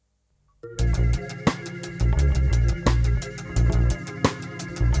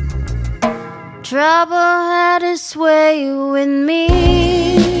Trouble had its way with me.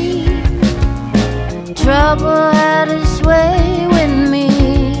 Trouble had its way with me.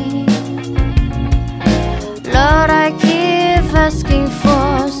 Lord, I keep asking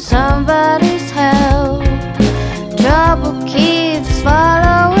for somebody's help. Trouble keeps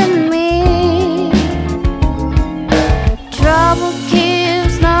following me. Trouble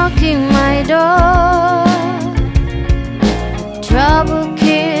keeps knocking my door. Trouble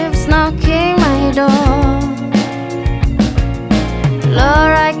keeps knocking my door.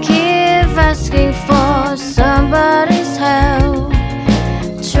 Lord, I keep asking for somebody's help.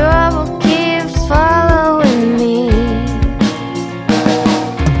 Trouble keeps following me.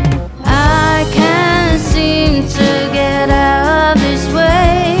 I can't seem to get out of this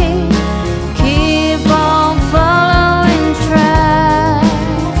way. Keep on following track.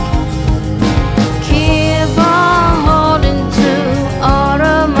 Keep on holding to all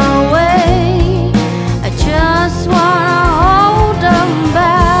of my way. I just wanna hold them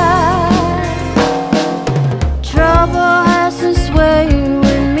back. Trouble has its way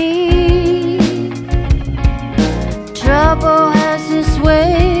with me. Trouble has its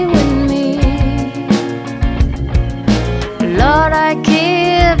way with me. Lord, I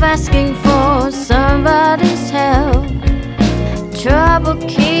keep asking for somebody's help. Trouble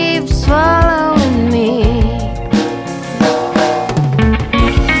keeps following